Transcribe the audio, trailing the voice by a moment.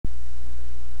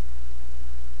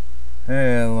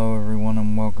Hello everyone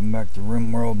and welcome back to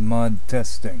RimWorld Mod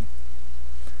Testing.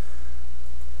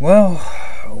 Well,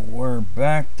 we're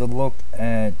back to look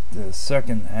at the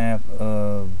second half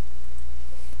of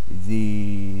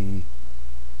the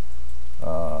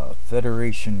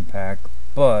Federation pack,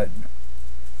 but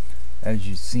as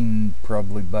you've seen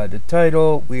probably by the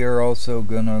title, we are also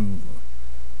gonna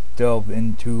delve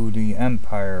into the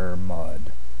Empire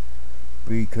mod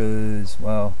because,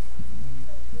 well,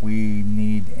 we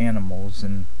need animals,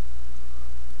 and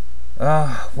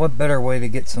what better way to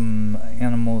get some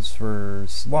animals for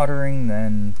slaughtering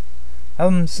than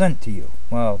have them sent to you?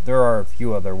 Well, there are a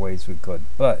few other ways we could,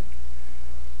 but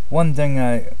one thing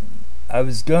I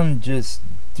was gonna just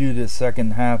do the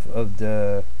second half of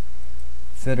the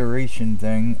Federation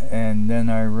thing, and then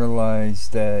I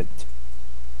realized that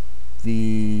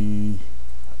the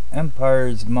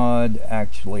Empire's mod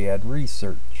actually had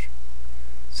research.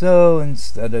 So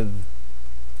instead of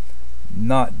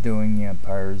not doing the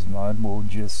Empire's mod, we'll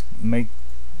just make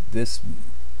this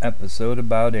episode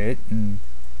about it. And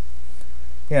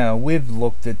yeah, we've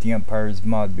looked at the Empire's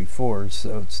mod before,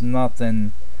 so it's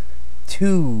nothing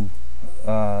too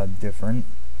different.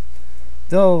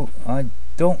 Though I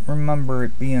don't remember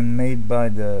it being made by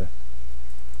the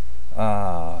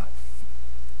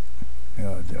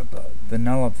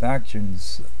Vanilla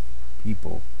Factions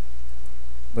people,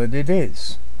 but it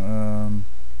is.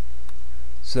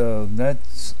 So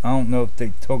that's, I don't know if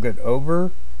they took it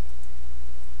over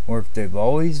or if they've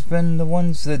always been the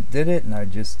ones that did it and I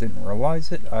just didn't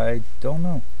realize it. I don't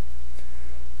know.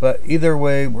 But either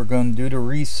way, we're going to do the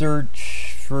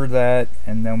research for that,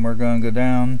 and then we're going to go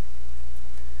down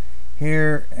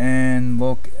here and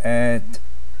look at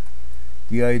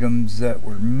the items that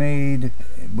were made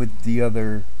with the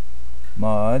other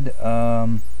mod.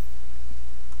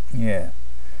 Yeah,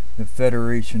 the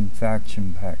Federation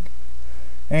faction pack.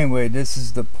 Anyway, this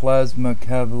is the Plasma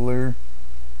Cavalier.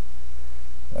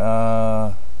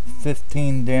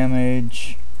 15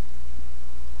 damage,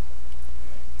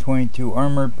 22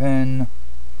 armor pen,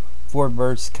 4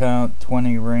 burst count,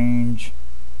 20 range,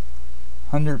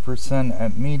 100%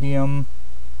 at medium,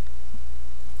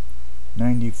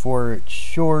 94 at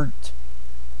short,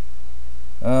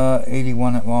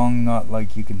 81 at long, not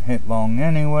like you can hit long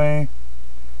anyway.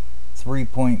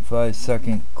 3.5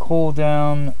 second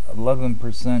cooldown,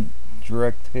 11%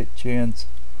 direct hit chance,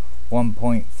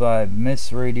 1.5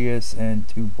 miss radius, and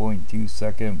 2.2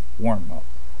 second warm up.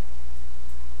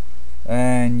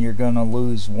 And you're gonna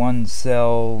lose 1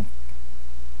 cell.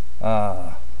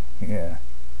 Yeah,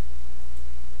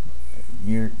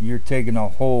 you're taking a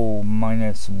whole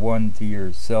 -1 to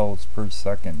your cells per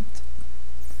second.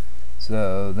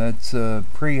 So that's a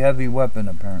pretty heavy weapon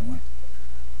apparently.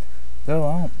 Though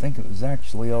I don't think it was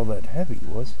actually all that heavy,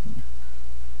 was it?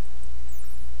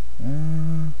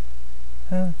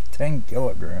 10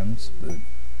 kilograms, but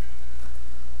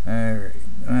alright,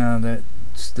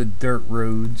 that's the dirt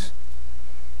roads.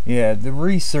 Yeah, the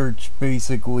research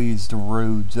basically is the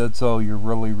roads. That's all you're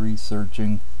really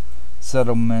researching.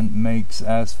 Settlement makes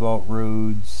asphalt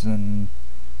roads and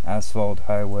asphalt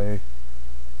highway.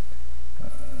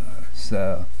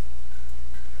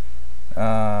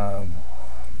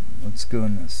 Let's go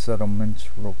into settlements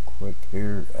real quick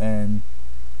here, and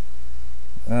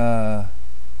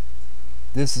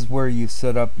this is where you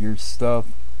set up your stuff,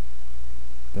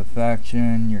 the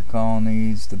faction, your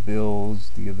colonies, the bills,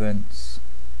 the events,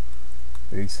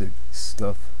 basic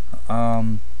stuff.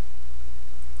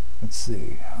 Let's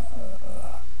see,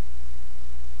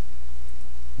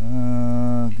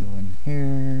 go in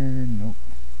here, nope,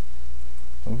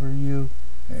 over you,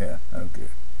 yeah, okay.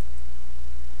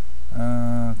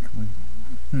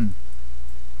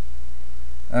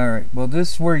 Alright, well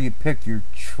this is where you pick your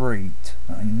trait.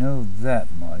 I know that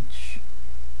much.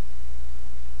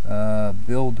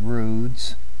 Build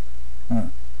roads.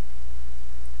 That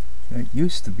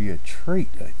used to be a trait,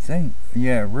 I think.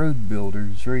 Yeah, road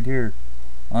builders right here.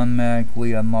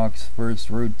 Automatically unlocks first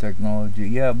road technology.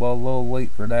 Yeah, well, a little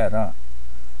late for that, huh?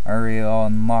 I already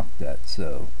unlocked that,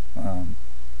 so don't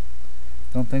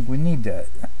think we need that.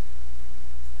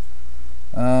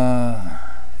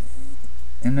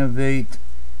 Innovate,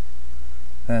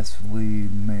 passively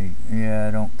make, yeah,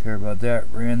 I don't care about that.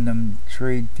 Random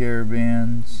trade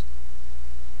caravans,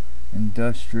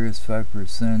 industrious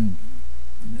 5%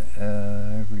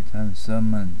 every time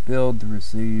someone build to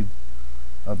receive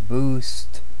a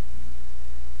boost.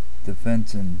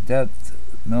 Defense in depth,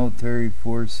 military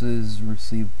forces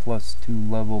receive +2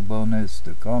 level bonus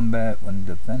to combat when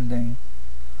defending.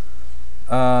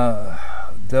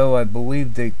 Though I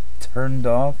believe they turned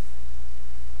off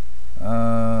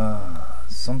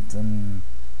something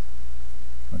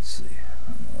Let's see.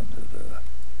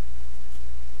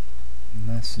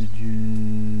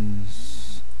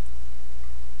 Messages.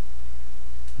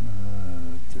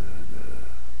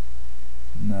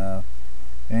 No,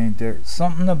 ain't there.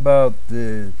 Something about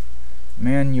the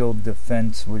manual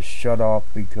defense was shut off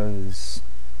because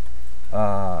they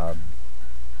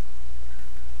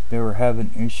were having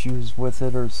issues with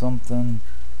it or something.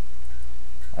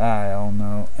 I don't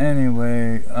know.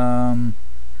 Anyway,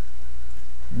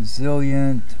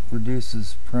 resilient,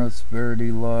 reduces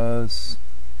prosperity loss,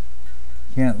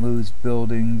 can't lose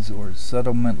buildings or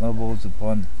settlement levels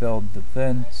upon failed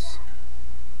defense,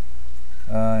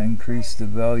 increase the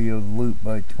value of loot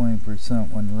by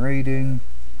 20% when raiding.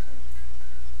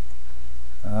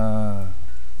 I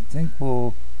think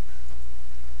we'll,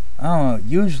 I don't know,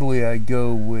 usually I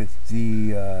go with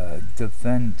the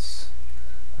defense,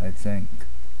 I think,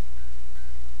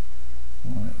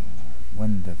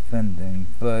 when defending,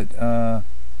 but I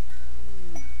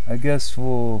guess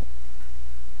we'll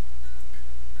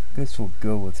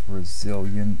go with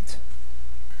resilient.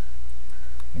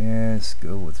 Yes,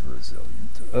 go with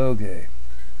resilient. Okay.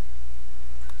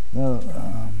 No,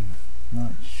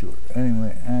 not sure.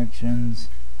 Anyway, actions.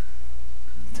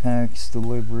 Tax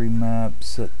delivery map.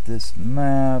 Set this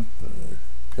map.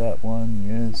 That one,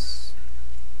 yes.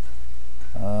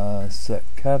 Set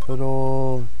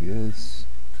capital, yes.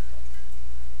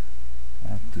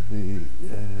 Activate.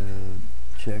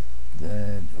 Check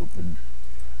that. Open.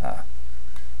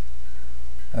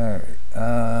 Alright,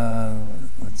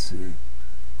 let's see.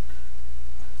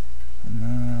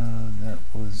 No, that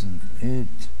wasn't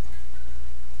it.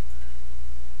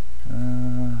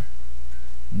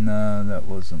 No, that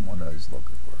wasn't what I was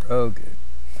looking for. Okay.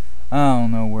 I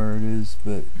don't know where it is,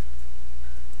 but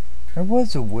there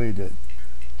was a way to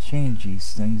change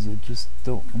these things. I just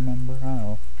don't remember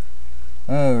how.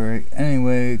 Alright,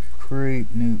 anyway,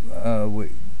 create new,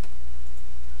 wait.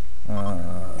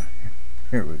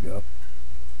 Here we go.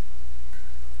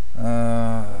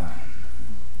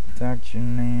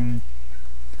 Faction name.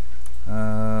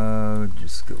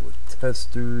 Just go with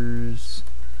testers.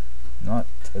 Not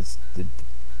tested.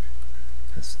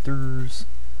 Testers.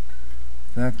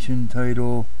 Faction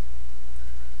title.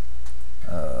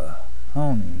 I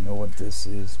don't even know what this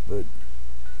is, but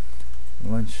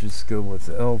let's just go with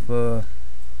alpha.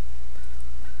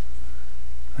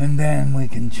 And then we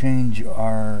can change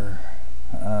our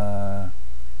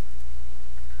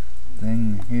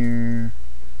thing here.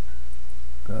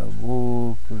 Got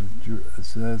wolf,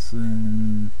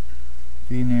 assassin,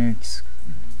 phoenix,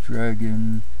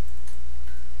 dragon.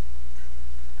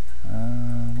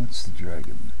 What's the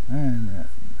dragon?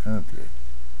 Okay.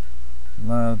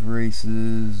 Allowed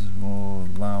races, we'll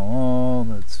allow all,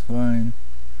 that's fine.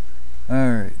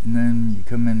 Alright, and then you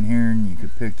come in here and you can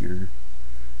pick your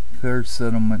first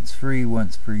settlements free.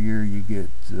 Once per year you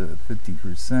get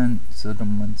 50%.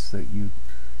 Settlements that you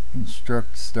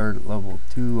construct start at level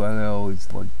 2. I always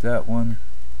like that one.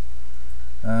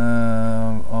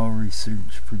 All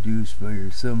research produced by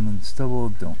your settlements double,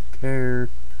 don't care.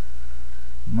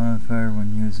 Modifier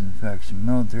when using faction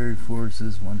military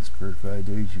forces. Once per 5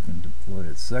 days you can deploy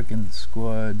a second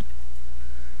squad.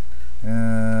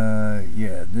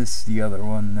 Yeah, this is the other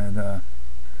one that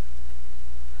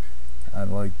I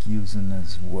like using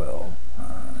as well.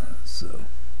 So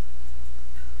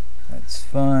that's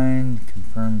fine.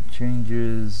 Confirm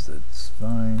changes, that's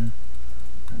fine.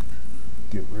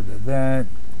 Get rid of that.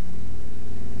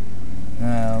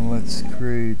 Now let's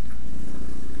create,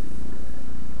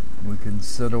 we can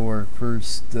settle our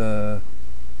first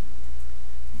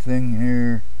thing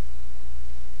here.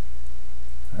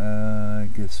 I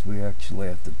guess we actually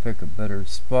have to pick a better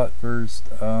spot first.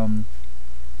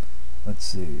 Let's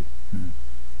see.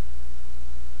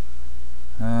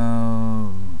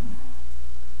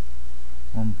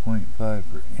 1.5 for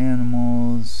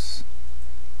animals.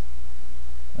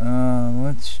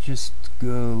 Let's just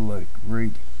go like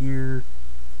right here.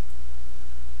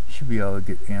 Should be able to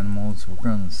get animals. We're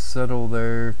going to settle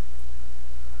there.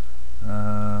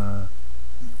 Time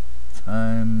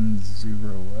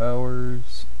 0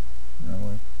 hours.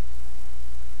 Really?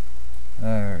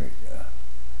 Alright.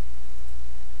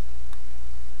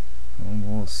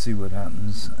 We'll see what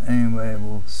happens. Anyway,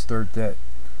 we'll start that.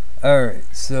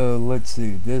 Alright, so let's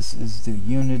see. This is the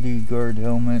Unity Guard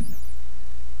helmet.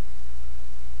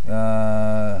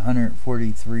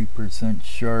 143%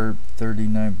 sharp,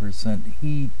 39%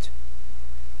 heat,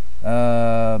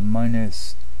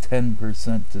 minus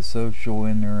 10% to social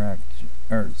interaction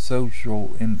or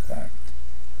social impact.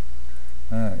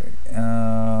 Alright,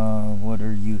 what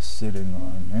are you sitting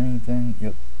on? Anything?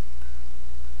 Yep.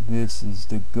 This is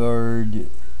the guard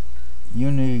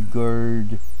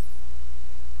Unigard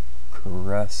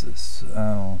Crassus.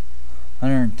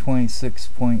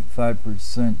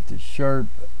 126.5% to sharp,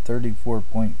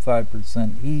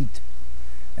 34.5% heat,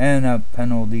 and a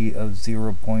penalty of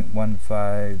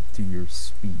 0.15 to your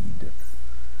speed.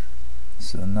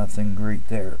 So nothing great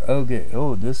there. Okay,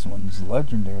 oh, this one's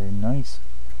legendary. Nice.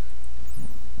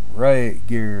 Riot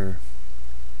gear.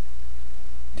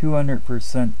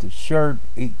 200% to sharp,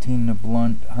 18 to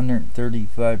blunt,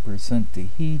 135% to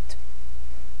heat.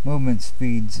 Movement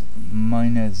speeds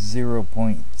minus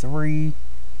 0.3.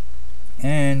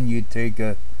 And you take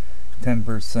a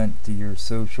 10% to your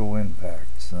social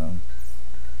impact. So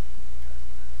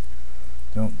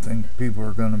don't think people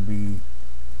are going to be...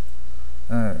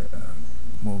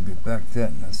 we'll get back to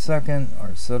that in a second.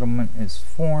 Our settlement is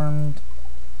formed.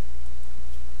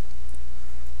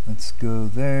 Let's go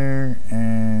there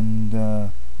and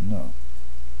no.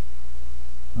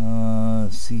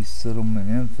 See settlement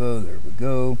info. There we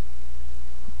go.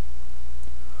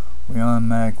 We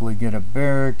automatically get a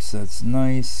barracks. That's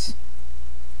nice.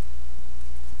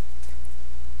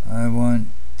 I want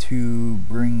to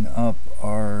bring up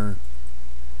our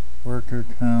worker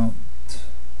count to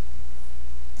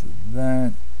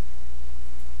that.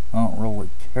 I don't really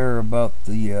care about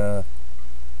the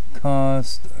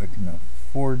cost. I can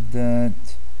afford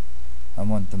that. I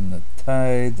want them to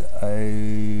tithe.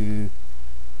 I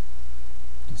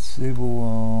disable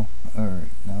all.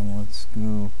 Alright, now let's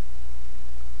go.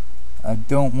 I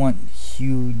don't want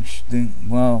huge thing.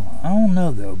 Well, I don't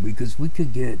know though, because we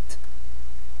could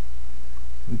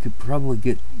probably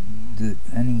get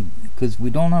because we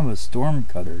don't have a storm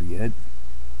cutter yet.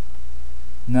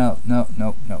 No.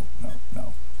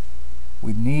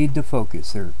 We need to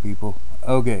focus here, people.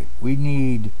 Okay, we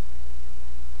need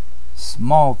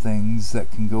small things that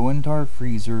can go into our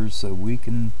freezers so we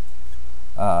can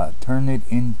turn it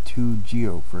into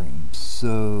geoframes.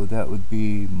 So that would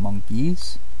be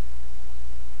monkeys.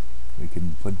 We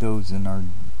can put those in our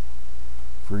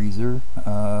freezer.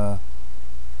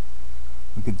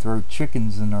 We could throw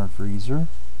chickens in our freezer.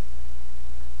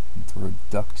 Throw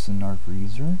ducks in our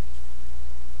freezer.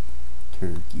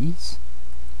 Turkeys.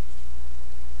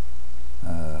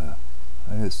 I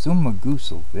assume a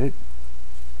goose will fit.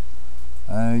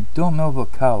 I don't know if a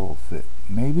cow will fit.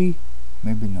 Maybe?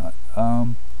 Maybe not.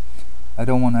 I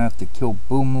don't want to have to kill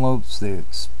boomloaps. They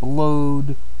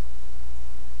explode.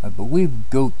 I believe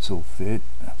goats will fit.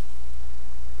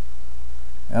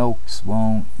 Elks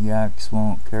won't. Yaks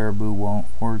won't. Caribou won't.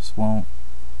 Horse won't.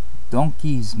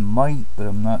 Donkeys might, but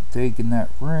I'm not taking that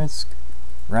risk.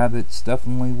 Rabbits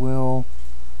definitely will.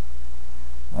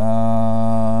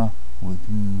 We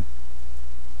can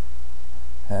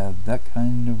have that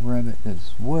kind of rabbit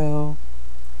as well.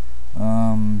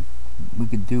 We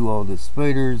could do all the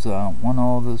spiders. I don't want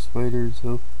all the spiders,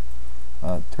 so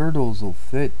turtles will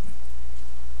fit.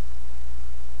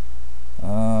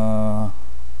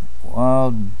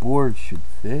 Wild boar should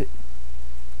fit.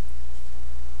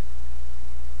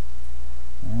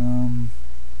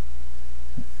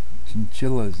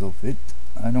 Chinchillas will fit.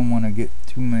 I don't want to get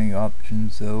too many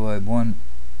options, so I want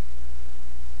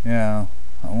to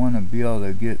be able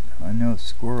to get, I know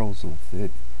squirrels will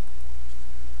fit.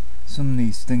 Some of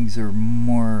these things are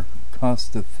more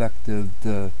cost effective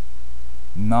to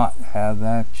not have,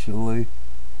 actually.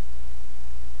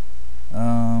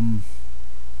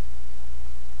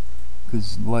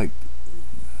 Because like,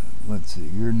 let's see,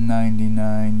 you're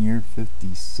 99, you're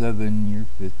 57, you're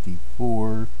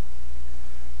 54.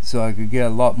 So I could get a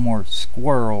lot more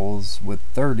squirrels with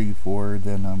 34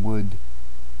 than I would.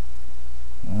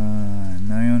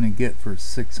 And I only get for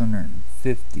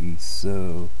 650,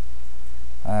 so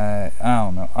I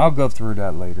don't know. I'll go through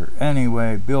that later.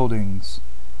 Anyway, buildings.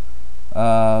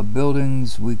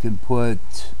 Buildings we can put,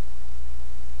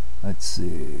 let's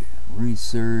see,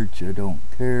 research, I don't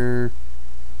care.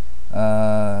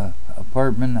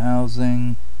 Apartment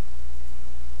housing,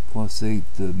 +8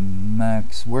 to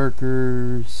max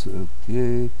workers,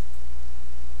 okay.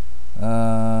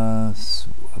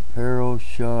 Apparel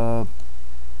shop.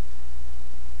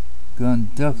 Gonna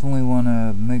definitely want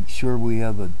to make sure we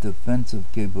have a defensive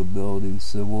capability,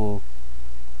 so we'll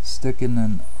stick in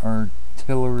an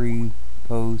artillery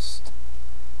post.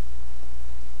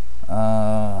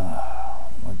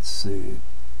 Let's see.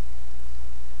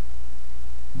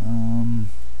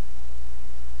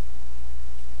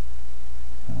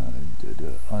 Did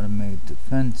an automated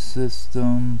defense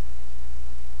system.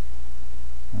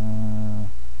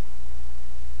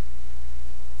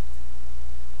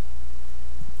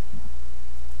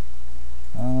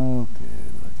 Okay,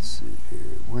 let's see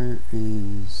here. Where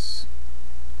is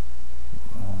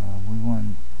we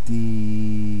want the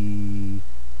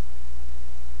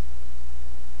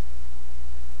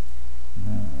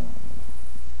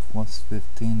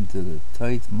 15 to the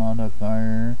tithe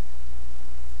modifier.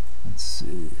 Let's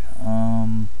see.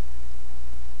 10.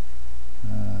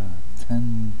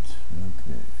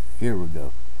 Okay, here we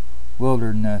go.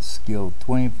 Wilderness skill,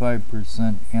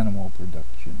 25% animal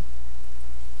production.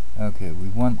 Okay, we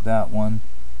want that one.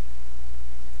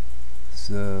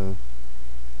 So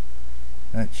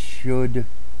that should,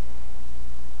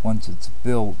 once it's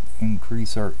built,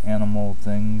 increase our animal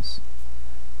things.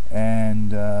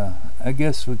 And I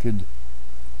guess we could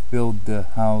build the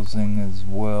housing as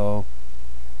well.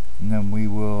 And then we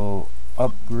will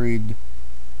upgrade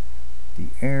the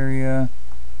area.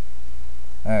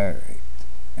 Alright.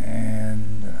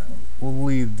 And we'll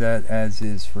leave that as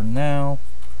is for now.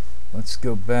 Let's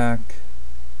go back.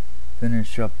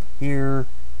 Finish up here.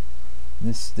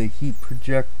 This is the heat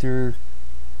projector.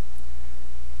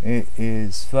 It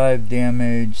is 5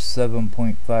 damage,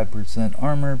 7.5%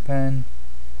 armor pen,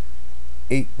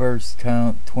 8 burst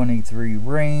count, 23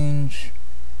 range,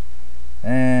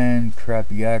 and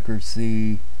crappy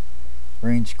accuracy.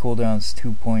 Range cooldowns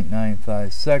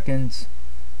 2.95 seconds.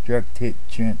 Direct hit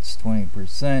chance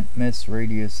 20%. Miss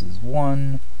radius is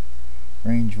 1.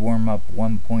 Range warm up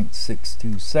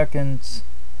 1.62 seconds.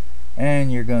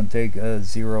 And you're going to take a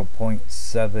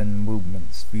 0.7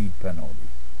 movement speed penalty.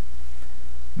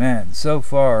 Man, so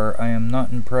far I am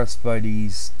not impressed by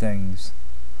these things.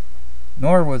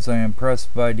 Nor was I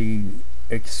impressed by the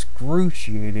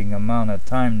excruciating amount of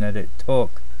time that it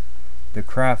took to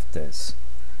craft this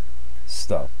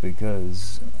stuff,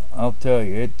 because I'll tell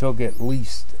you, it took at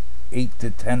least 8 to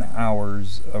 10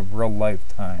 hours of real life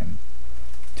time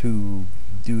to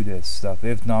do this stuff,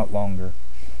 if not longer.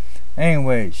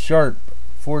 Anyway, sharp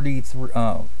 43.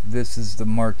 Oh, this is the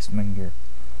marksman gear.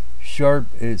 Sharp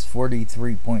is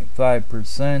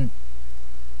 43.5%,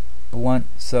 blunt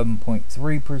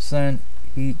 7.3%,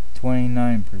 heat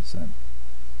 29%.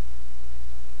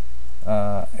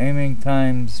 Aiming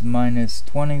times minus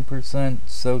 20%,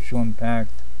 social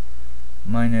impact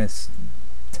minus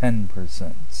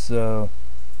 10%. So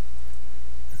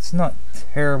it's not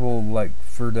terrible, like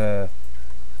for the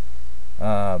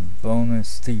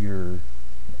bonus to your,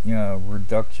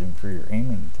 reduction for your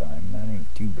aiming time. That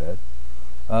ain't too bad.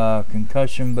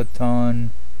 Concussion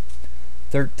baton,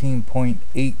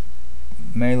 13.8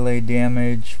 melee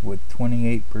damage with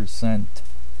 28%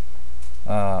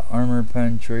 armor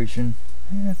penetration.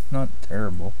 Not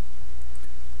terrible.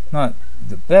 Not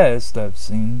the best I've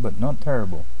seen, but not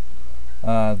terrible.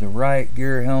 The riot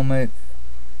gear helmet,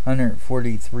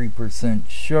 143%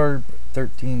 sharp,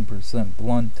 13%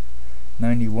 blunt,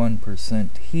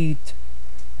 91% heat,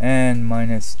 and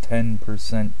minus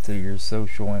 10% to your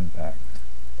social impact.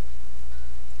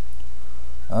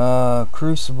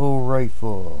 Crucible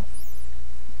rifle,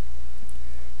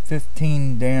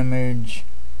 15 damage,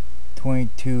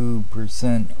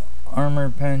 22% armor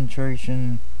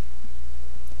penetration,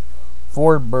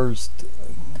 4 burst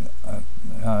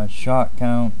shot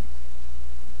count,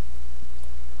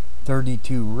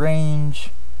 32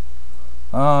 range.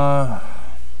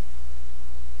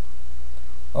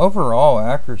 Overall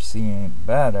accuracy ain't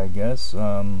bad, I guess.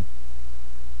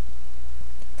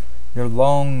 Your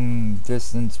long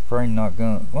distance probably not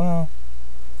gonna, well,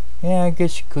 yeah, I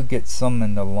guess you could get some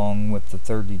in the long with the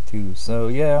 32, so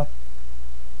yeah.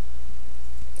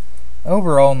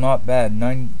 Overall not bad.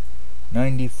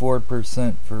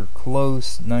 94% for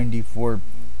close, 94%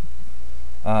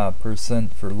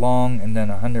 for long, and then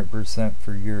 100%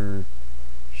 for your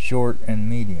short and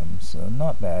medium, so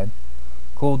not bad.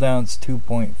 Cooldowns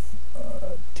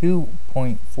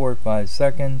 2.45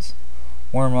 seconds.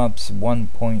 Warm-ups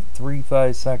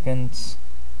 1.35 seconds.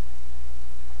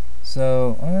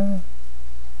 So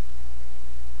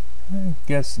I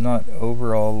guess not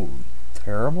overall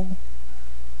terrible.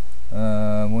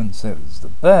 I wouldn't say it was the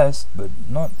best, but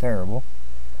not terrible.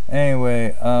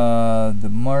 Anyway, the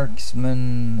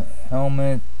marksman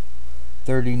helmet,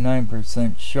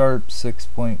 39% sharp,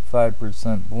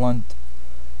 6.5% blunt,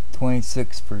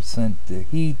 26% to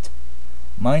heat,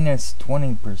 minus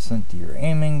 20% to your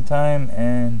aiming time,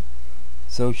 and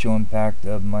social impact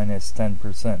of minus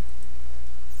 10%.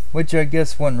 Which I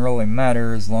guess wouldn't really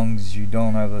matter as long as you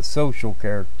don't have a social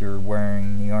character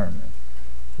wearing the armor.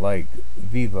 Like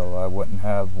Vivo, I wouldn't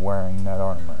have wearing that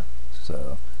armor.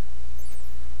 So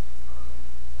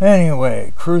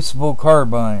anyway, Crucible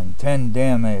Carbine, 10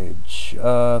 damage,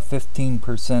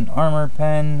 15% armor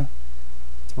pen,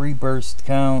 3 burst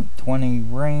count, 20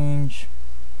 range,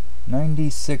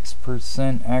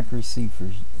 96% accuracy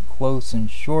for close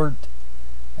and short,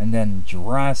 and then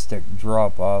drastic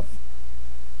drop off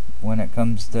when it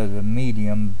comes to the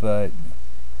medium, but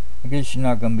I guess you're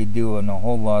not going to be doing a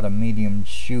whole lot of medium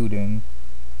shooting.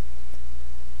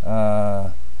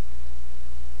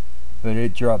 But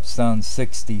it drops down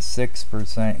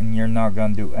 66% and you're not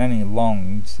going to do any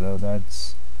long, so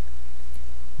that's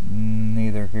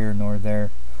neither here nor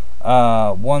there.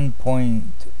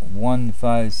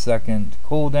 1.15 second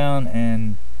cooldown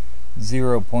and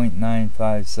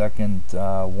 0.95 second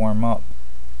warm up.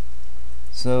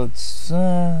 So it's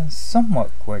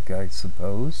somewhat quick, I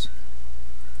suppose.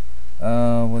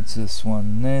 What's this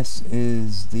one? This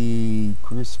is the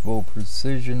Crucible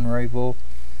Precision Rifle.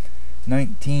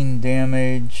 19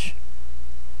 damage,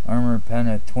 armor pen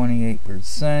at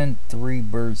 28%, 3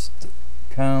 burst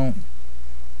count,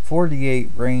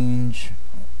 48 range.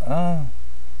 Well,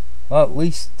 at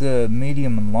least the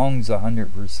medium and long's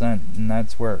 100%, and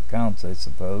that's where it counts, I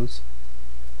suppose.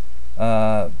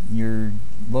 You're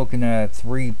looking at a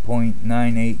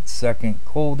 3.98 second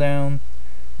cooldown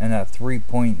and a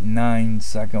 3.9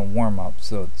 second warm up,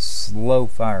 so it's slow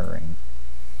firing,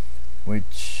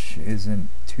 which isn't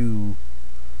too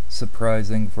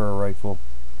surprising for a rifle.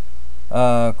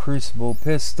 Crucible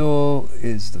pistol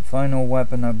is the final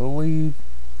weapon, I believe.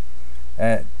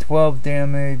 At 12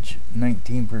 damage,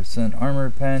 19% armor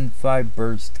pen, 5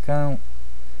 burst count,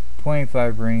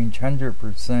 25 range,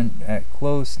 100% at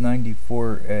close,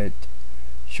 94 at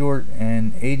short,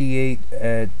 and 88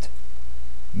 at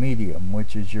medium,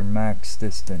 which is your max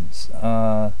distance.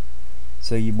 So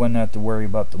you wouldn't have to worry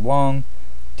about the long.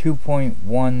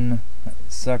 2.1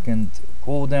 second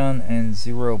cooldown and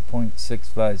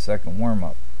 0.65 second warm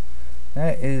up.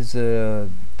 That is a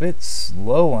bit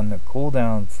slow on the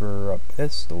cooldown for a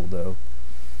pistol, though.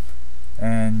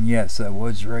 And yes, I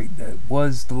was right. That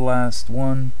was the last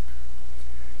one.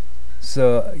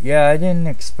 So yeah, I didn't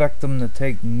expect them to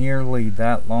take nearly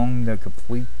that long to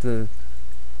complete the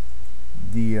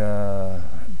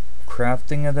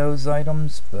crafting of those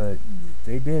items, but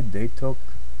they did. They took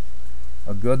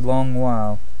a good long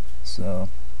while. So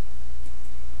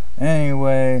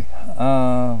anyway,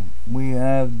 we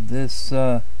have this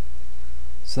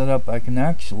set up. I can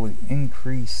actually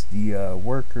increase the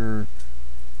worker.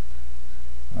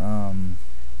 Let's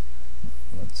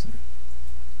see.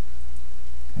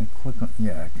 Can I click on?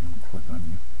 Yeah, I can click on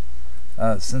you.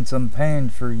 Since I'm paying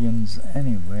for yins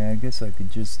anyway, I guess I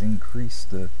could just increase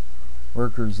the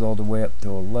workers all the way up to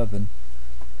 11.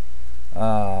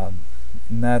 And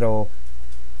that'll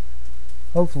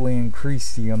hopefully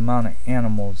increase the amount of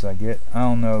animals I get. I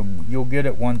don't know, you'll get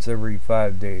it once every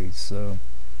 5 days, so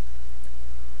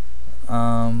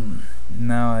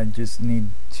now I just need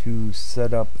to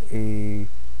set up a,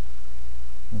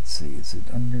 let's see, is it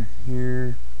under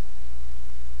here?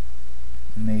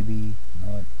 Maybe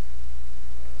not.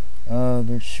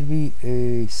 There should be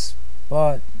a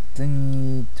spot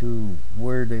thingy to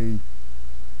where they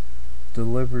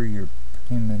deliver your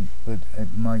payment, but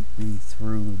it might be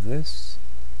through this.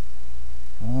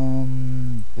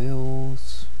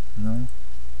 Bills, no.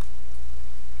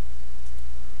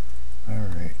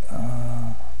 Alright,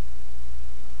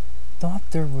 thought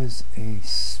there was a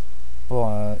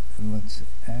spot. Let's see,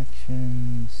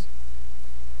 actions.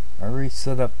 I already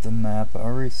set up the map, I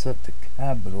already set the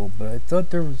capital, but I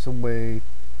thought there was a way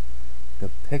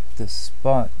to pick the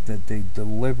spot that they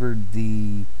delivered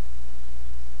the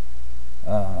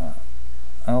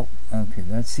okay,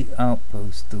 that's the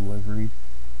outpost delivery.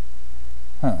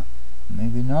 Huh,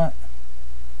 maybe not.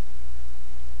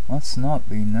 Must not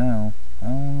be now. I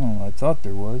don't know, I thought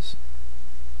there was.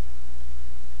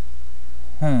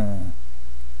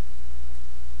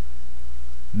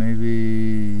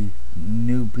 Maybe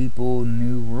new people,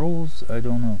 new rules? I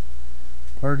don't know.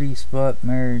 Party spot,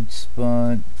 marriage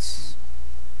spots.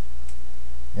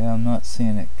 Yeah, I'm not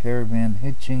seeing it. Caravan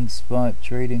hitching spot,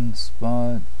 trading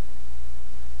spot.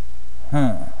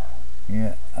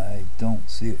 Yeah, I don't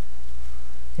see it.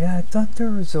 Yeah, I thought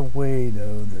there was a way,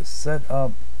 though, to set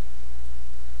up,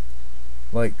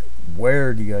 like,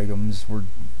 where the items were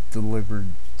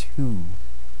delivered to.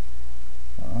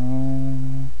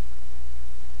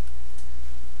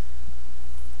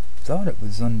 Thought it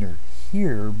was under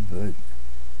here, but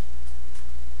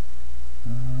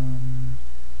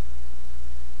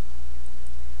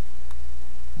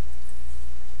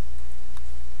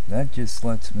that just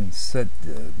lets me set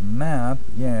the map.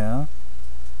 Yeah,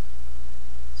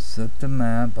 set the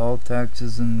map. All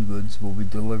taxes and goods will be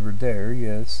delivered there.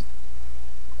 Yes,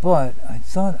 but I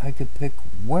thought I could pick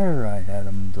where I had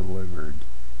them delivered.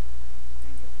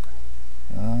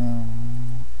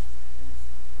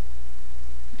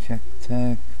 Check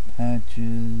tech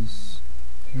patches.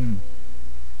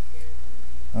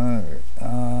 Alright.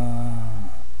 I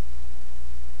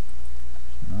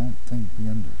don't think be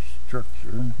under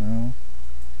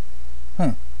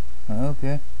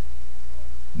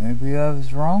maybe I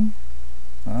was wrong.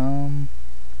 I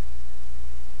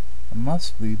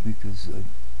must be, because I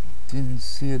didn't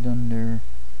see it under.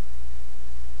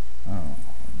 Oh,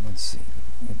 let's see.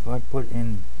 If I put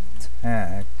in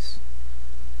tax.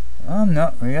 Oh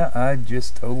no, yeah, I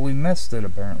just totally missed it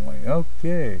apparently.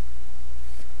 Okay.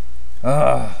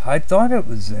 I thought it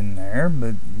was in there,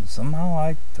 but somehow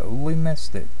I totally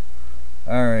missed it.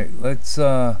 Alright, let's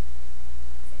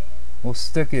we'll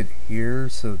stick it here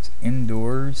so it's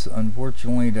indoors.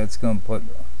 Unfortunately, that's gonna put,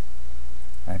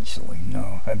 actually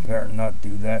no, I better not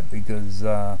do that, because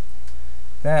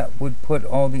that would put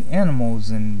all the animals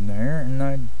in there, and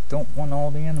I don't want all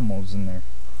the animals in there.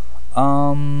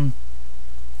 How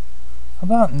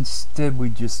about instead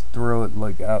we just throw it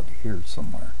like out here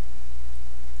somewhere?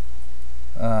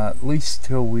 At least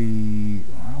till we,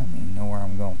 I don't even know where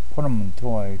I'm going to put them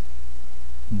until I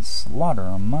can slaughter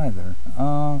them either.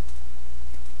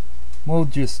 We'll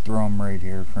just throw them right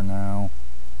here for now.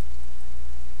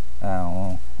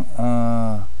 Ow.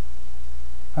 How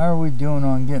are we doing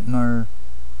on getting our,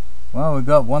 well, we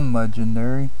got one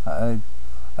legendary. I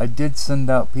did send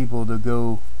out people to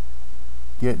go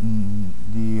getting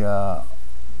the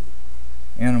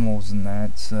animals and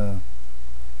that, so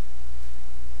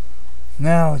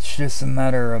now it's just a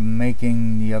matter of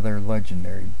making the other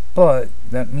legendary. But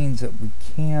that means that we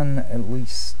can at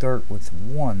least start with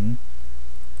one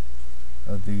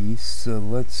of these. So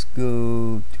let's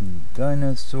go to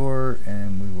dinosaur,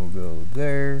 and we will go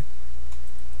there,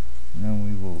 and then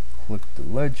we will click the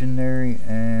legendary,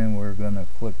 and we're gonna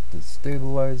click the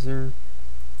stabilizer,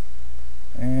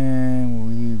 and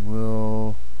we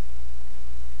will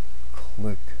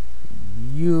click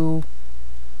you,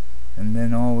 and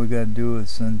then all we gotta do is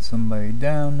send somebody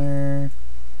down there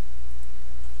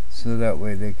so that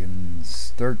way they can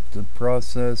start the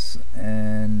process,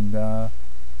 and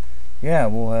yeah,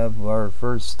 we'll have our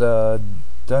first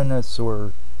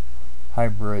dinosaur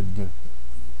hybrid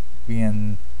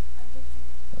being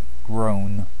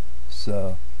grown.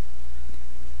 So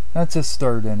that's a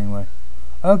start anyway.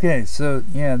 Okay, so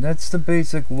yeah, that's the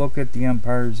basic look at the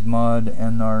Empires mod,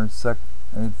 and our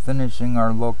finishing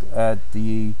our look at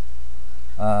the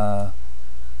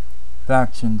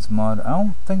factions mod. I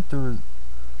don't think there's,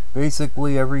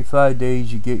 basically every 5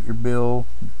 days you get your bill.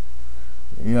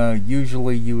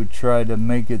 Usually you would try to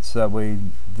make it so that way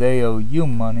they owe you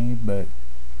money, but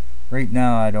right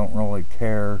now I don't really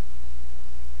care.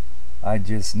 I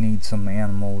just need some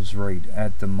animals right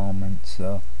at the moment,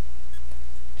 so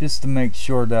just to make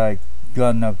sure that I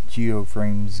got enough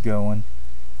geoframes going.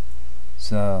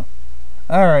 So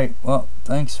alright, well,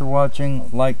 thanks for watching.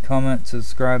 Like, comment,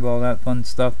 subscribe, all that fun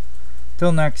stuff.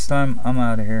 Till next time, I'm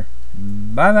out of here.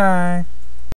 Bye bye.